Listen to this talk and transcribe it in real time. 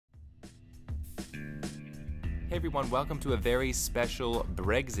Hey everyone, welcome to a very special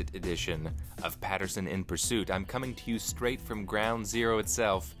Brexit edition of Patterson in Pursuit. I'm coming to you straight from ground zero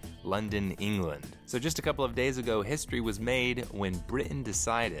itself, London, England. So just a couple of days ago, history was made when Britain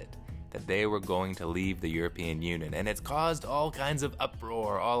decided that they were going to leave the European Union, and it's caused all kinds of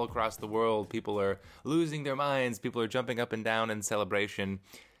uproar all across the world. People are losing their minds, people are jumping up and down in celebration.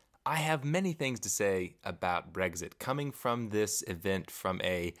 I have many things to say about Brexit coming from this event from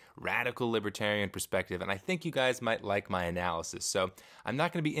a radical libertarian perspective, and I think you guys might like my analysis. So I'm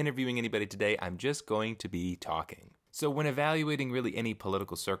not going to be interviewing anybody today, I'm just going to be talking. So when evaluating really any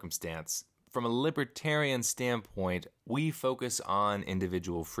political circumstance, from a libertarian standpoint, we focus on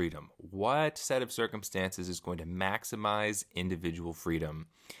individual freedom. What set of circumstances is going to maximize individual freedom?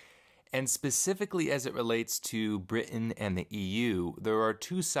 And specifically as it relates to Britain and the EU, there are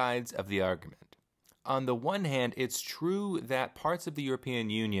two sides of the argument. On the one hand, it's true that parts of the European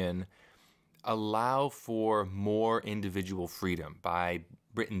Union allow for more individual freedom by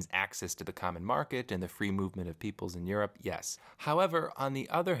Britain's access to the common market and the free movement of peoples in Europe, yes. However, on the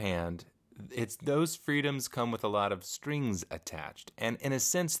other hand, those freedoms come with a lot of strings attached. And in a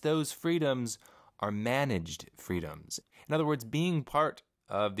sense, those freedoms are managed freedoms. In other words, being part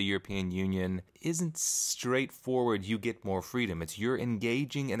of the European Union isn't straightforward, you get more freedom. It's you're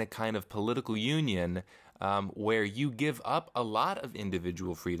engaging in a kind of political union where you give up a lot of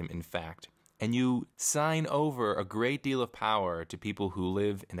individual freedom, in fact, and you sign over a great deal of power to people who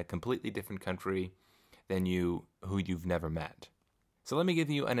live in a completely different country than you, who you've never met. So let me give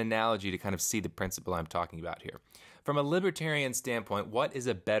you an analogy to kind of see the principle I'm talking about here. From a libertarian standpoint, what is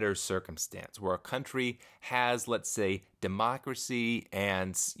a better circumstance where a country has, let's say, democracy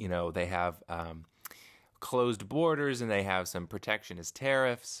and, they have closed borders and they have some protectionist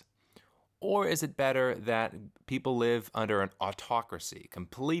tariffs? Or is it better that people live under an autocracy,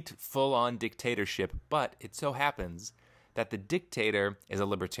 complete full-on dictatorship, but it so happens that the dictator is a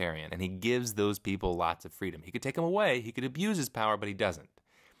libertarian and he gives those people lots of freedom. He could take them away, he could abuse his power, but he doesn't.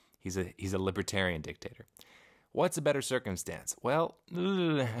 He's a libertarian dictator. What's a better circumstance? Well,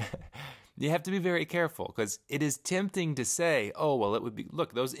 you have to be very careful because it is tempting to say, oh, well, it would be,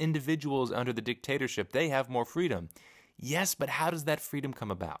 look, those individuals under the dictatorship, they have more freedom. Yes, but how does that freedom come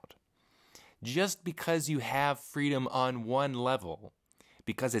about? Just because you have freedom on one level,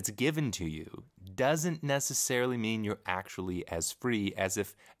 because it's given to you, doesn't necessarily mean you're actually as free as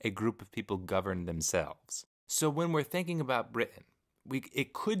if a group of people govern themselves. So when we're thinking about Britain,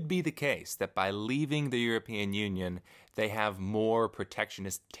 it could be the case that by leaving the European Union, they have more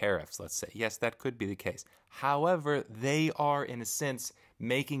protectionist tariffs, let's say. Yes, that could be the case. However, they are, in a sense,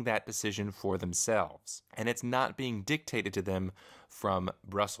 making that decision for themselves, and it's not being dictated to them from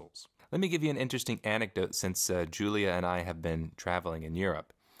Brussels. Let me give you an interesting anecdote since Julia and I have been traveling in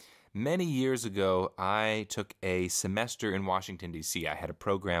Europe. Many years ago, I took a semester in Washington, D.C. I had a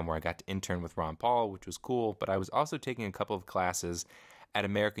program where I got to intern with Ron Paul, which was cool, but I was also taking a couple of classes at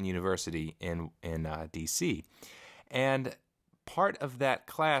American University in D.C. And part of that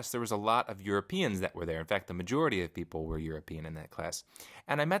class, there was a lot of Europeans that were there. In fact, the majority of people were European in that class.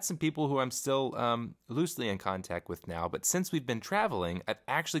 And I met some people who I'm still loosely in contact with now, but since we've been traveling, I've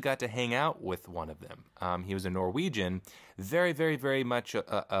actually got to hang out with one of them. He was a Norwegian, very, very, very much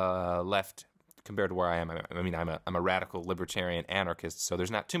left compared to where I am. I mean, I'm a radical libertarian anarchist, so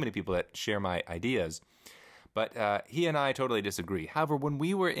there's not too many people that share my ideas. But he and I totally disagree. However, when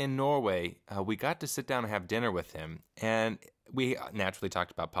we were in Norway, we got to sit down and have dinner with him, and we naturally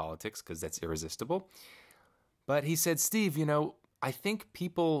talked about politics because that's irresistible. But he said, Steve, I think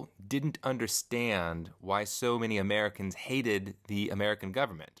people didn't understand why so many Americans hated the American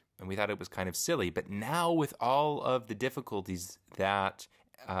government, and we thought it was kind of silly. But now with all of the difficulties that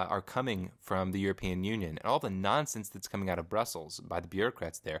are coming from the European Union and all the nonsense that's coming out of Brussels by the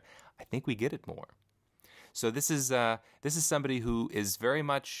bureaucrats there, I think we get it more. So this is somebody who is very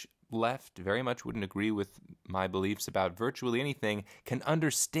much left, very much wouldn't agree with my beliefs about virtually anything, can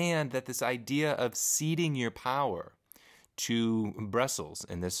understand that this idea of ceding your power to Brussels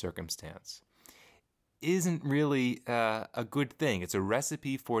in this circumstance isn't really a good thing. It's a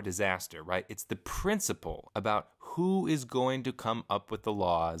recipe for disaster, right? It's the principle about who is going to come up with the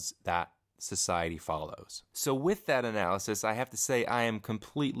laws that society follows. So with that analysis, I have to say I am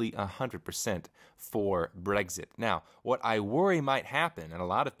completely 100% for Brexit. Now, what I worry might happen, and a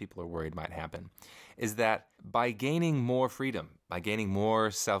lot of people are worried might happen, is that by gaining more freedom, by gaining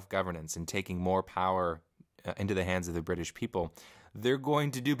more self-governance and taking more power into the hands of the British people, they're going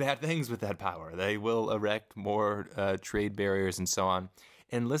to do bad things with that power. They will erect more trade barriers and so on.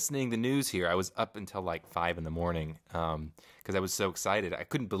 And listening to the news here, I was up until like 5 in the morning because I was so excited. I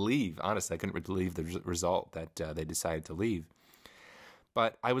couldn't believe, honestly, I couldn't believe the result that they decided to leave.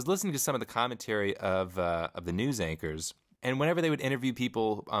 But I was listening to some of the commentary of the news anchors, and whenever they would interview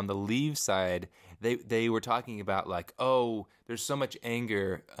people on the leave side, they were talking about like, oh, there's so much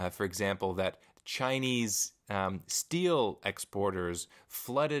anger, for example, that Chinese steel exporters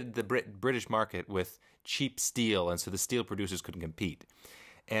flooded the British market with cheap steel, and so the steel producers couldn't compete.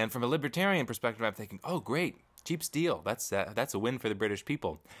 And from a libertarian perspective, I'm thinking, oh, great, cheap steel. That's a win for the British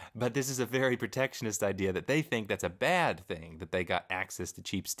people. But this is a very protectionist idea that they think that's a bad thing, that they got access to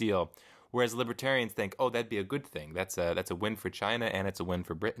cheap steel. Whereas libertarians think, oh, that'd be a good thing. That's a win for China, and it's a win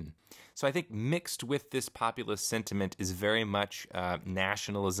for Britain. So I think mixed with this populist sentiment is very much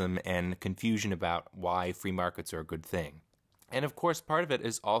nationalism and confusion about why free markets are a good thing. And of course, part of it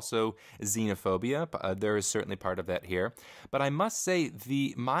is also xenophobia. There is certainly part of that here. But I must say,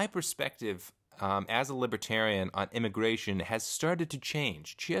 my perspective as a libertarian on immigration has started to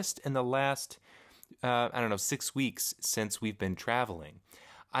change just in the last, 6 weeks since we've been traveling.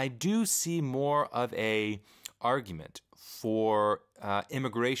 I do see more of a argument for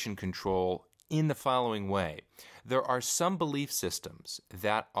immigration control in the following way. There are some belief systems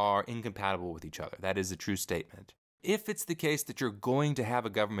that are incompatible with each other. That is a true statement. If it's the case that you're going to have a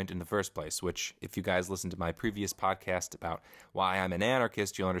government in the first place, which if you guys listen to my previous podcast about why I'm an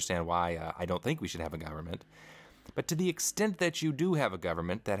anarchist, you'll understand why I don't think we should have a government. But to the extent that you do have a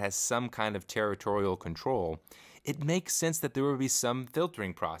government that has some kind of territorial control, it makes sense that there will be some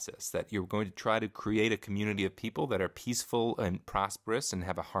filtering process, that you're going to try to create a community of people that are peaceful and prosperous and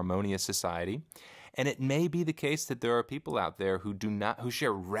have a harmonious society. And it may be the case that there are people out there who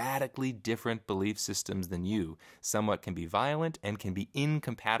share radically different belief systems than you. Somewhat can be violent and can be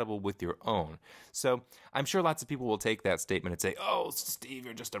incompatible with your own. So I'm sure lots of people will take that statement and say, oh, Steve,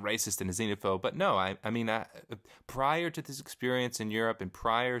 you're just a racist and a xenophobe. But no, I mean, prior to this experience in Europe and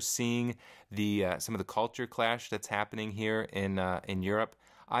prior seeing some of the culture clash that's happening here in Europe,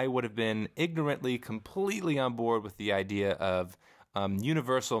 I would have been ignorantly completely on board with the idea of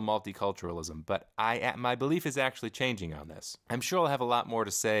universal multiculturalism, but my belief is actually changing on this. I'm sure I'll have a lot more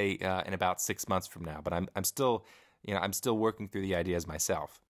to say in about 6 months from now, but I'm still working through the ideas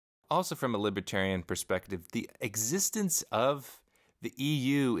myself. Also, from a libertarian perspective, the existence of the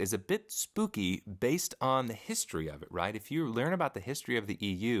EU is a bit spooky based on the history of it, right? If you learn about the history of the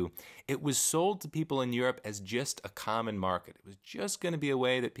EU, it was sold to people in Europe as just a common market. It was just going to be a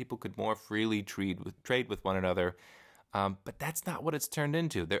way that people could more freely trade with one another. But that's not what it's turned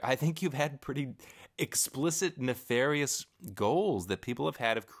into. I think you've had pretty explicit, nefarious goals that people have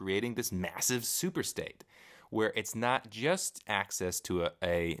had of creating this massive superstate, where it's not just access to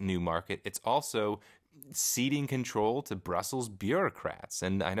a new market, it's also ceding control to Brussels bureaucrats.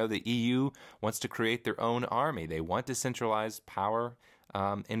 And I know the EU wants to create their own army. They want to centralize power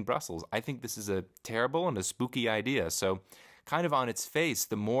in Brussels. I think this is a terrible and a spooky idea. So kind of on its face,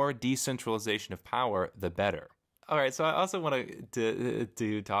 the more decentralization of power, the better. All right, so I also want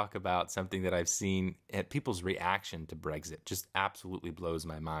to talk about something that I've seen at people's reaction to Brexit. Just absolutely blows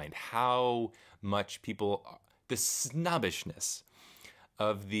my mind. How much the snobbishness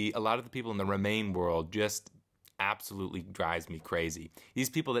of a lot of the people in the Remain world just absolutely drives me crazy.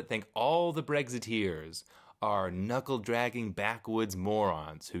 These people that think all the Brexiteers are knuckle-dragging backwoods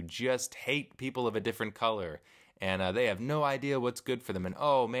morons who just hate people of a different color. And they have no idea what's good for them. And,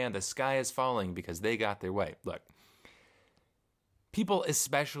 oh, man, the sky is falling because they got their way. Look, people,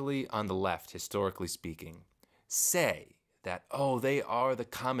 especially on the left, historically speaking, say that, oh, they love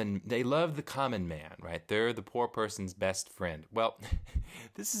the common man, right? They're the poor person's best friend. Well,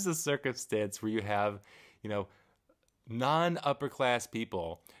 this is a circumstance where you have, non-upper class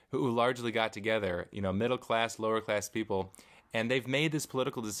people who largely got together, middle class, lower class people, and they've made this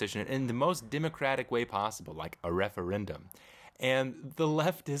political decision in the most democratic way possible, like a referendum. And the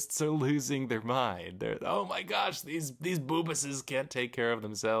leftists are losing their mind. They're, oh my gosh, these boobuses can't take care of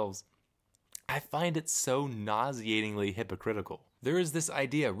themselves. I find it so nauseatingly hypocritical. There is this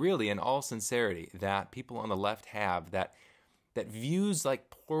idea, really, in all sincerity, that people on the left have that views like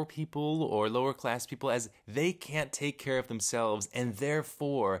poor people or lower class people as they can't take care of themselves, and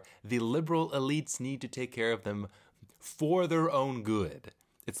therefore the liberal elites need to take care of them for their own good.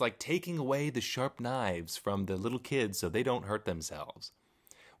 It's like taking away the sharp knives from the little kids so they don't hurt themselves.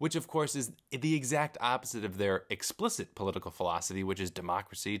 Which, of course, is the exact opposite of their explicit political philosophy, which is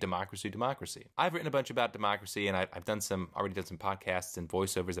democracy, democracy, democracy. I've written a bunch about democracy, and I've already done some podcasts and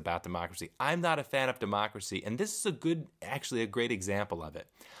voiceovers about democracy. I'm not a fan of democracy, and this is actually a great example of it.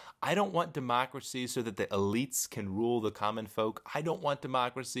 I don't want democracy so that the elites can rule the common folk. I don't want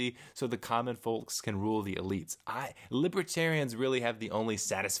democracy so the common folks can rule the elites. Libertarians really have the only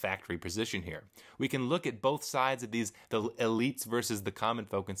satisfactory position here. We can look at both sides of these, the elites versus the common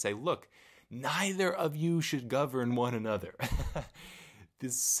folk, and say, look, neither of you should govern one another. The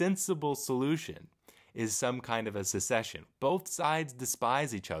sensible solution is some kind of a secession. Both sides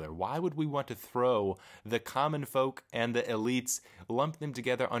despise each other. Why would we want to throw the common folk and the elites, lump them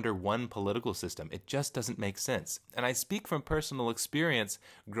together under one political system? It just doesn't make sense. And I speak from personal experience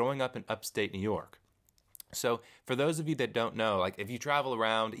growing up in upstate New York. So for those of you that don't know, like if you travel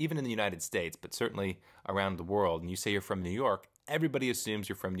around, even in the United States, but certainly around the world, and you say you're from New York, everybody assumes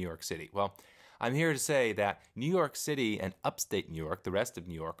you're from New York City. Well, I'm here to say that New York City and upstate New York, the rest of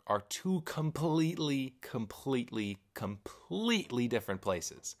New York, are two completely different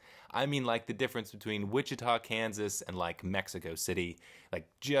places. I mean, like the difference between Wichita, Kansas, and like Mexico City, like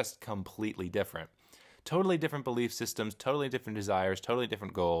just completely different. Totally different belief systems, totally different desires, totally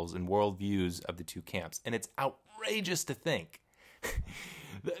different goals and worldviews of the two camps. And it's outrageous to think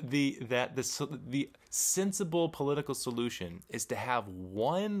the sensible political solution is to have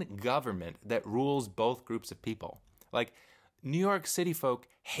one government that rules both groups of people. Like, New York City folk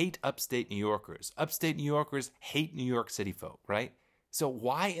hate upstate New Yorkers. Upstate New Yorkers hate New York City folk, right? So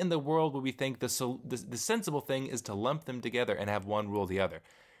why in the world would we think the sensible thing is to lump them together and have one rule the other?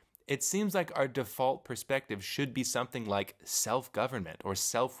 It seems like our default perspective should be something like self-government or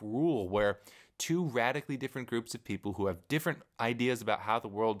self-rule, where two radically different groups of people who have different ideas about how the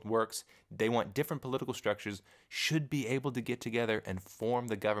world works, they want different political structures, should be able to get together and form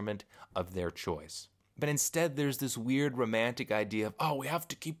the government of their choice. But instead, there's this weird romantic idea of, oh, we have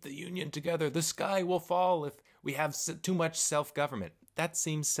to keep the union together. The sky will fall if we have too much self-government. That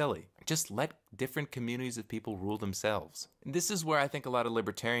seems silly. Just let different communities of people rule themselves. And this is where I think a lot of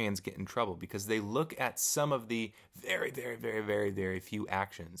libertarians get in trouble, because they look at some of the very few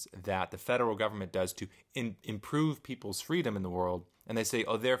actions that the federal government does to improve people's freedom in the world, and they say,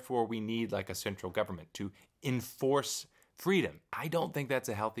 oh, therefore we need like a central government to enforce freedom. I don't think that's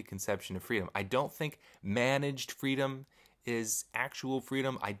a healthy conception of freedom. I don't think managed freedom is actual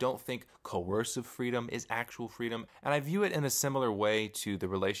freedom. I don't think coercive freedom is actual freedom. And I view it in a similar way to the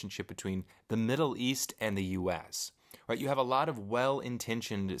relationship between the Middle East and the U.S. Right? You have a lot of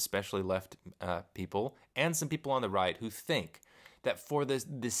well-intentioned, especially left people, and some people on the right who think that for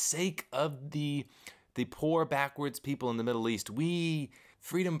the sake of the poor, backwards people in the Middle East, we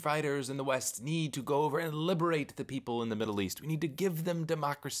freedom fighters in the West need to go over and liberate the people in the Middle East. We need to give them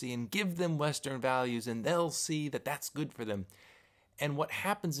democracy and give them Western values, and they'll see that that's good for them. And what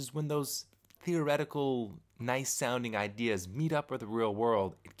happens is when those theoretical, nice-sounding ideas meet up with the real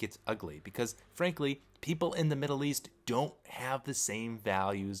world, it gets ugly. Because, frankly, people in the Middle East don't have the same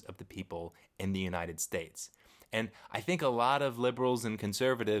values of the people in the United States. And I think a lot of liberals and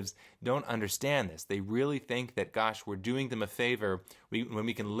conservatives don't understand this. They really think that, gosh, we're doing them a favor when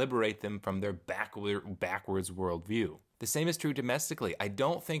we can liberate them from their backwards worldview. The same is true domestically. I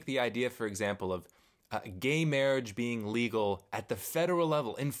don't think the idea, for example, of gay marriage being legal at the federal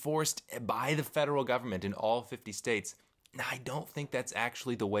level, enforced by the federal government in all 50 states, I don't think that's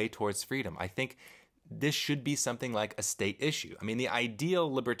actually the way towards freedom. I think this should be something like a state issue. I mean, the ideal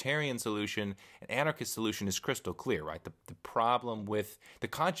libertarian solution, an anarchist solution, is crystal clear, right? The problem with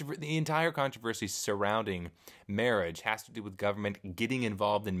the entire controversy surrounding marriage has to do with government getting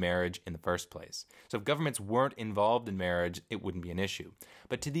involved in marriage in the first place. So if governments weren't involved in marriage, it wouldn't be an issue.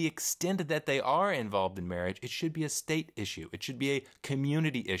 But to the extent that they are involved in marriage, it should be a state issue. It should be a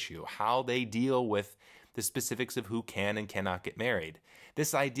community issue, how they deal with the specifics of who can and cannot get married.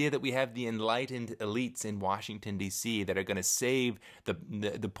 This idea that we have the enlightened elites in Washington, D.C. that are going to save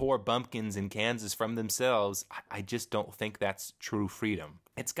the poor bumpkins in Kansas from themselves, I just don't think that's true freedom.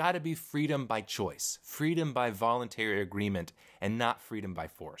 It's got to be freedom by choice, freedom by voluntary agreement, and not freedom by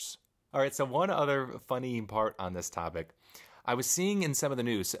force. All right, so one other funny part on this topic. I was seeing in some of the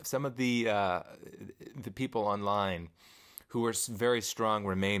news, some of the people online who were very strong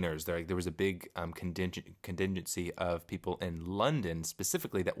Remainers. There was a big contingency of people in London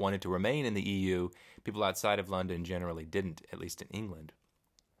specifically that wanted to remain in the EU. People outside of London generally didn't, at least in England.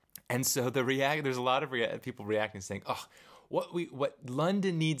 And so there's a lot of people reacting saying, oh, what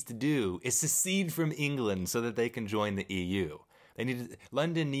London needs to do is secede from England so that they can join the EU.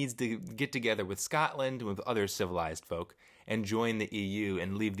 London needs to get together with Scotland and with other civilized folk and join the EU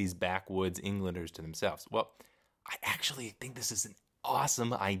and leave these backwoods Englanders to themselves. Well, I actually think this is an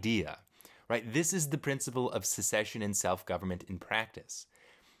awesome idea, right? This is the principle of secession and self-government in practice.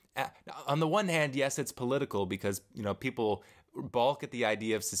 On the one hand, yes, it's political because, people balk at the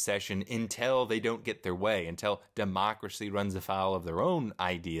idea of secession until they don't get their way, until democracy runs afoul of their own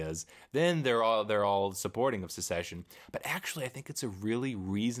ideas. Then they're all supporting of secession. But actually, I think it's a really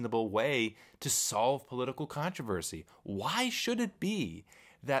reasonable way to solve political controversy. Why should it be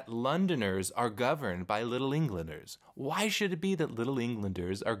that Londoners are governed by Little Englanders? Why should it be that Little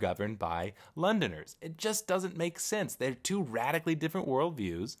Englanders are governed by Londoners? It just doesn't make sense. They're two radically different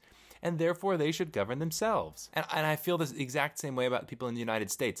worldviews, and therefore they should govern themselves. And I feel this exact same way about people in the United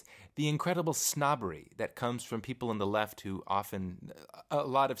States. The incredible snobbery that comes from people on the left who often, a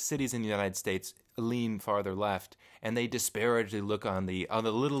lot of cities in the United States lean farther left, and they disparagingly look on the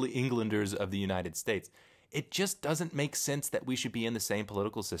Little Englanders of the United States. It just doesn't make sense that we should be in the same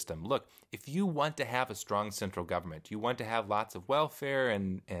political system. Look, if you want to have a strong central government, you want to have lots of welfare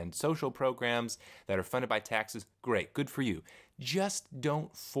and social programs that are funded by taxes, great, good for you. Just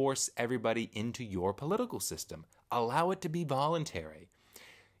don't force everybody into your political system. Allow it to be voluntary.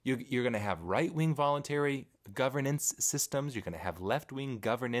 You're going to have right-wing voluntary governance systems. You're going to have left-wing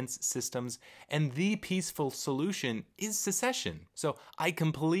governance systems. And the peaceful solution is secession. So I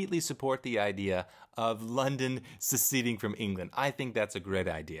completely support the idea of London seceding from England. I think that's a great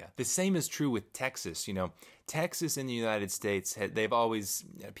idea. The same is true with Texas. You know, Texas in the United States, they've always,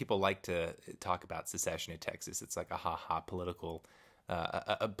 people like to talk about secession in Texas. It's like a ha-ha political,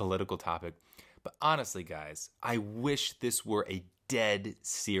 a political topic. But honestly, guys, I wish this were a dead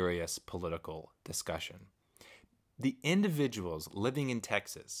serious political discussion. The individuals living in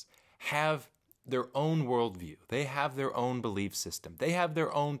Texas have their own worldview. They have their own belief system. They have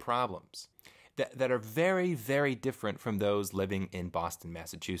their own problems that are very, very different from those living in Boston,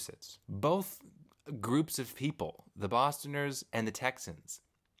 Massachusetts. Both groups of people, the Bostoners and the Texans,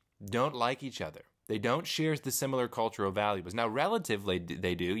 don't like each other. They don't share the similar cultural values. Now, relatively,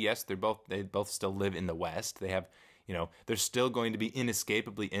 they do. Yes, they both still live in the West. They have, they're still going to be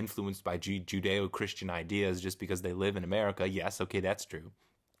inescapably influenced by Judeo-Christian ideas just because they live in America. Yes, okay, that's true.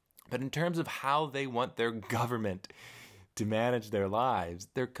 But in terms of how they want their government to manage their lives,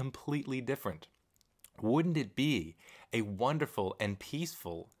 they're completely different. Wouldn't it be a wonderful and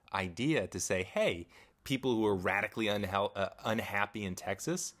peaceful idea to say, hey, people who are radically unhappy in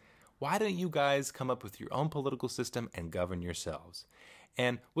Texas, why don't you guys come up with your own political system and govern yourselves?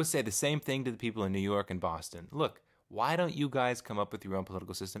 And we'll say the same thing to the people in New York and Boston. Look, why don't you guys come up with your own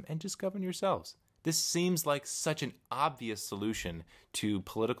political system and just govern yourselves? This seems like such an obvious solution to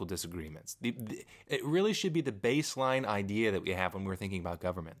political disagreements. It really should be the baseline idea that we have when we're thinking about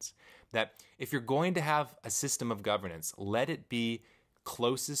governments. That if you're going to have a system of governance, let it be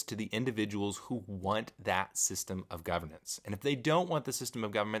closest to the individuals who want that system of governance. And if they don't want the system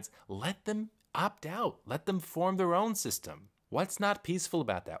of governance, let them opt out. Let them form their own system. What's not peaceful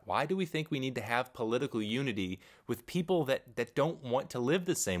about that? Why do we think we need to have political unity with people that don't want to live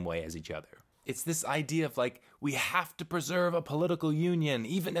the same way as each other? It's this idea of like, we have to preserve a political union,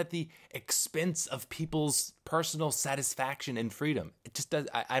 even at the expense of people's personal satisfaction and freedom. It just does,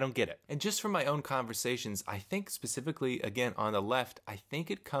 I don't get it. And just from my own conversations, I think specifically, again, on the left, I think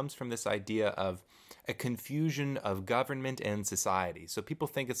it comes from this idea of a confusion of government and society. So people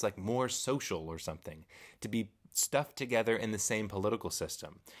think it's like more social or something to be stuffed together in the same political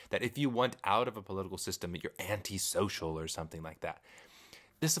system. That if you want out of a political system, you're antisocial or something like that.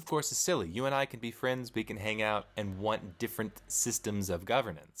 This, of course, is silly. You and I can be friends, we can hang out and want different systems of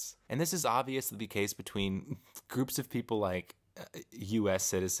governance. And this is obviously the case between groups of people like U.S.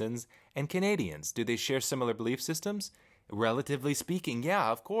 citizens and Canadians. Do they share similar belief systems? Relatively speaking, yeah,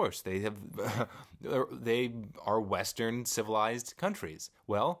 of course. They are Western civilized countries.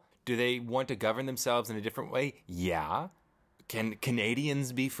 Well, do they want to govern themselves in a different way? Yeah. Can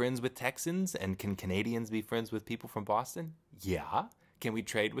Canadians be friends with Texans? And can Canadians be friends with people from Boston? Yeah. Can we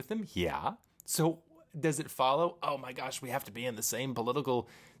trade with them? Yeah. So does it follow, oh my gosh, we have to be in the same political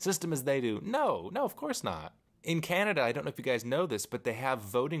system as they do? No, of course not. In Canada, I don't know if you guys know this, but they have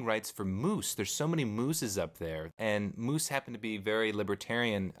voting rights for moose. There's so many mooses up there, and moose happen to be very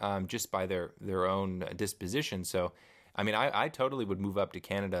libertarian just by their own disposition. So, I mean, I totally would move up to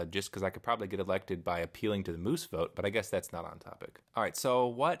Canada just because I could probably get elected by appealing to the moose vote, but I guess that's not on topic. All right, so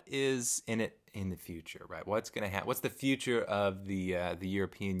what is in it in the future, right? What's going to happen? What's the future of the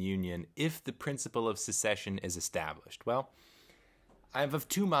European Union if the principle of secession is established? Well, I'm of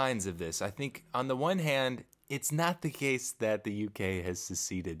two minds of this. I think on the one hand, it's not the case that the UK has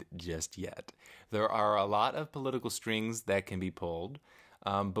seceded just yet. There are a lot of political strings that can be pulled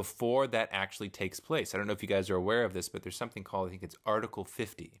before that actually takes place. I don't know if you guys are aware of this, but there's something called, I think it's Article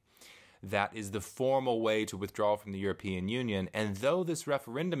 50, that is the formal way to withdraw from the European Union. And though this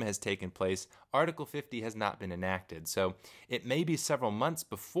referendum has taken place, Article 50 has not been enacted. So it may be several months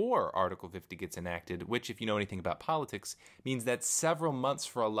before Article 50 gets enacted, which, if you know anything about politics, means that's several months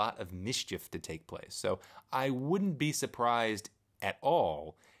for a lot of mischief to take place. So I wouldn't be surprised at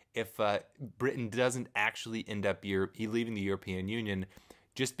all if Britain doesn't actually end up leaving the European Union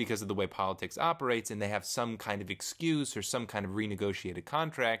just because of the way politics operates, and they have some kind of excuse or some kind of renegotiated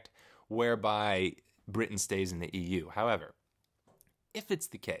contract whereby Britain stays in the EU. However, if it's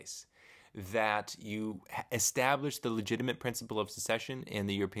the case that you establish the legitimate principle of secession in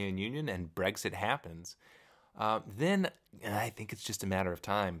the European Union and Brexit happens, then I think it's just a matter of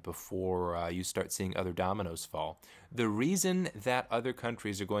time before you start seeing other dominoes fall. The reason that other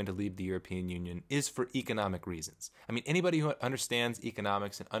countries are going to leave the European Union is for economic reasons. I mean, anybody who understands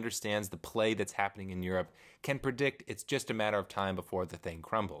economics and understands the play that's happening in Europe can predict it's just a matter of time before the thing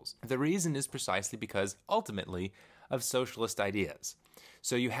crumbles. The reason is precisely because, ultimately, of socialist ideas.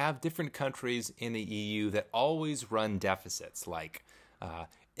 So you have different countries in the EU that always run deficits, like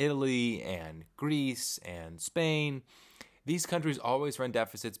Italy and Greece and Spain. These countries always run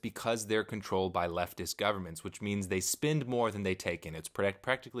deficits because they're controlled by leftist governments, which means they spend more than they take in. It's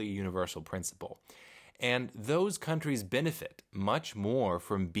practically a universal principle. And those countries benefit much more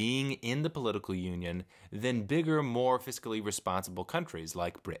from being in the political union than bigger, more fiscally responsible countries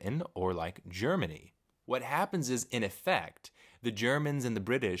like Britain or like Germany. What happens is, in effect, the Germans and the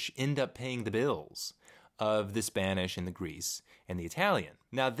British end up paying the bills of the Spanish and the Greece and the Italian.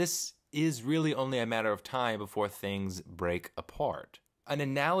 Now, this is really only a matter of time before things break apart. An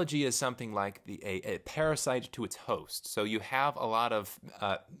analogy is something like a parasite to its host. So you have a lot of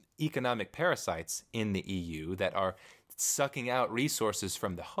economic parasites in the EU that are sucking out resources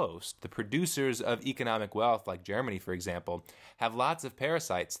from the host. The producers of economic wealth, like Germany, for example, have lots of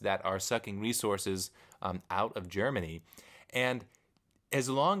parasites that are sucking resources out of Germany. And as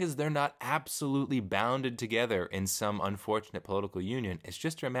long as they're not absolutely bounded together in some unfortunate political union, it's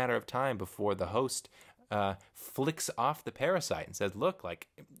just a matter of time before the host flicks off the parasite and says, look, like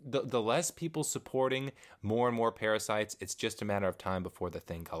the less people supporting more and more parasites, it's just a matter of time before the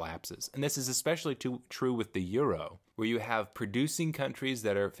thing collapses. And this is especially true with the euro, where you have producing countries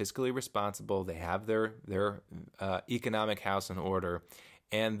that are fiscally responsible, they have their economic house in order,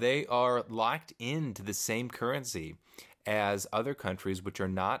 and they are locked into the same currency as other countries which are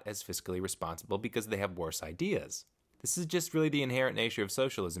not as fiscally responsible because they have worse ideas. This is just really the inherent nature of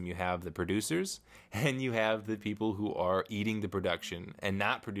socialism. You have the producers and you have the people who are eating the production and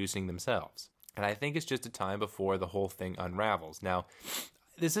not producing themselves. And I think it's just a time before the whole thing unravels. Now,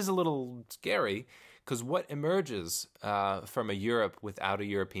 this is a little scary because what emerges from a Europe without a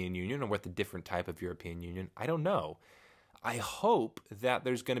European Union, or with a different type of European Union, I don't know. I hope that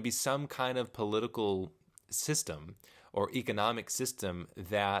there's going to be some kind of political system or economic system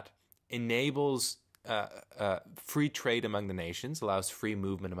that enables free trade among the nations, allows free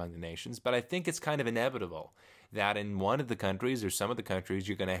movement among the nations. But I think it's kind of inevitable that in one of the countries or some of the countries,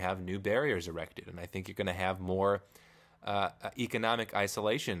 you're going to have new barriers erected. And I think you're going to have more economic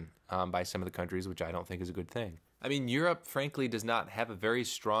isolation by some of the countries, which I don't think is a good thing. I mean, Europe, frankly, does not have a very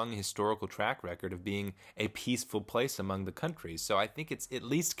strong historical track record of being a peaceful place among the countries. So I think it's at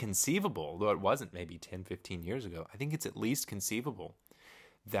least conceivable, though it wasn't maybe 10, 15 years ago, I think it's at least conceivable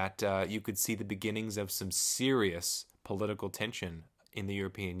that you could see the beginnings of some serious political tension in the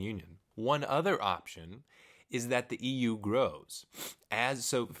European Union. One other option is that the EU grows.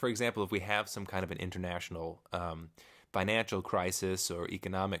 So, for example, if we have some kind of an international financial crisis or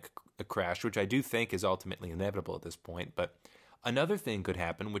economic crash, which I do think is ultimately inevitable at this point, but another thing could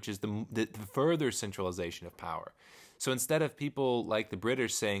happen, which is the further centralization of power. So instead of people like the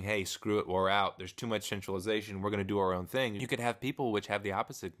British saying, hey, screw it, we're out, there's too much centralization, we're going to do our own thing, you could have people which have the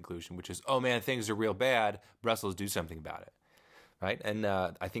opposite conclusion, which is, oh man, things are real bad, Brussels, do something about it. Right? And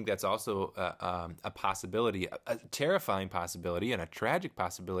I think that's also a possibility, a terrifying possibility and a tragic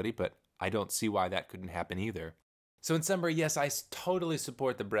possibility, but I don't see why that couldn't happen either. So in summary, yes, I totally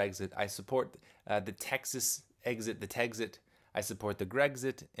support the Brexit. I support the Texas exit, the Texit. I support the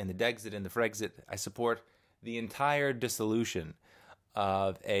Grexit and the Dexit and the Frexit. I support the entire dissolution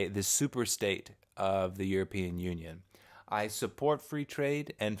of the super state of the European Union. I support free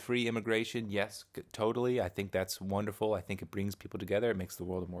trade and free immigration. Yes, totally. I think that's wonderful. I think it brings people together. It makes the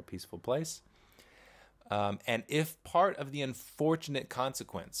world a more peaceful place. And if part of the unfortunate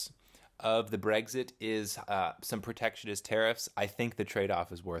consequence of the Brexit is some protectionist tariffs, I think the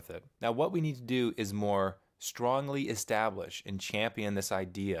trade-off is worth it. Now, what we need to do is more strongly establish and champion this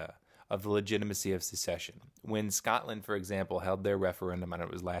idea of the legitimacy of secession. When Scotland, for example, held their referendum, I don't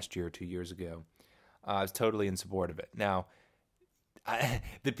know, it was last year or 2 years ago, I was totally in support of it. Now,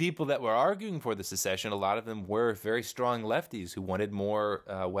 the people that were arguing for the secession, a lot of them were very strong lefties who wanted more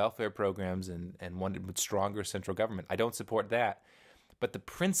welfare programs and wanted stronger central government. I don't support that. But the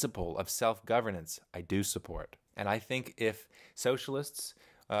principle of self-governance, I do support. And I think if socialists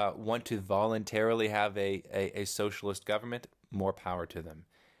want to voluntarily have a socialist government, more power to them.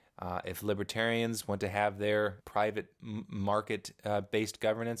 If libertarians want to have their private market-based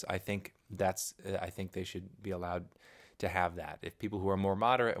governance, I think they should be allowed to have that. If people who are more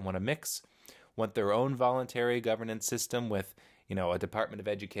moderate and want to mix, want their own voluntary governance system with, a Department of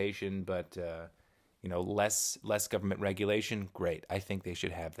Education, but less government regulation, great. I think they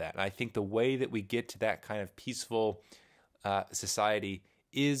should have that. And I think the way that we get to that kind of peaceful society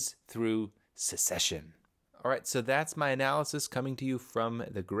is through secession. All right, so that's my analysis coming to you from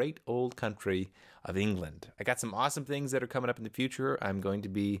the great old country of England. I got some awesome things that are coming up in the future. I'm going to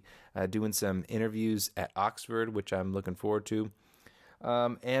be doing some interviews at Oxford, which I'm looking forward to,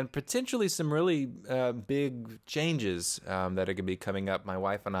 and potentially some really big changes that are going to be coming up. My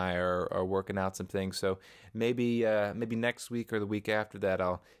wife and I are working out some things, so maybe next week or the week after that,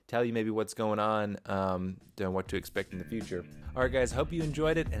 I'll tell you maybe what's going on and what to expect in the future. All right, guys, hope you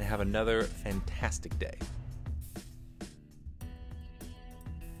enjoyed it, and have another fantastic day.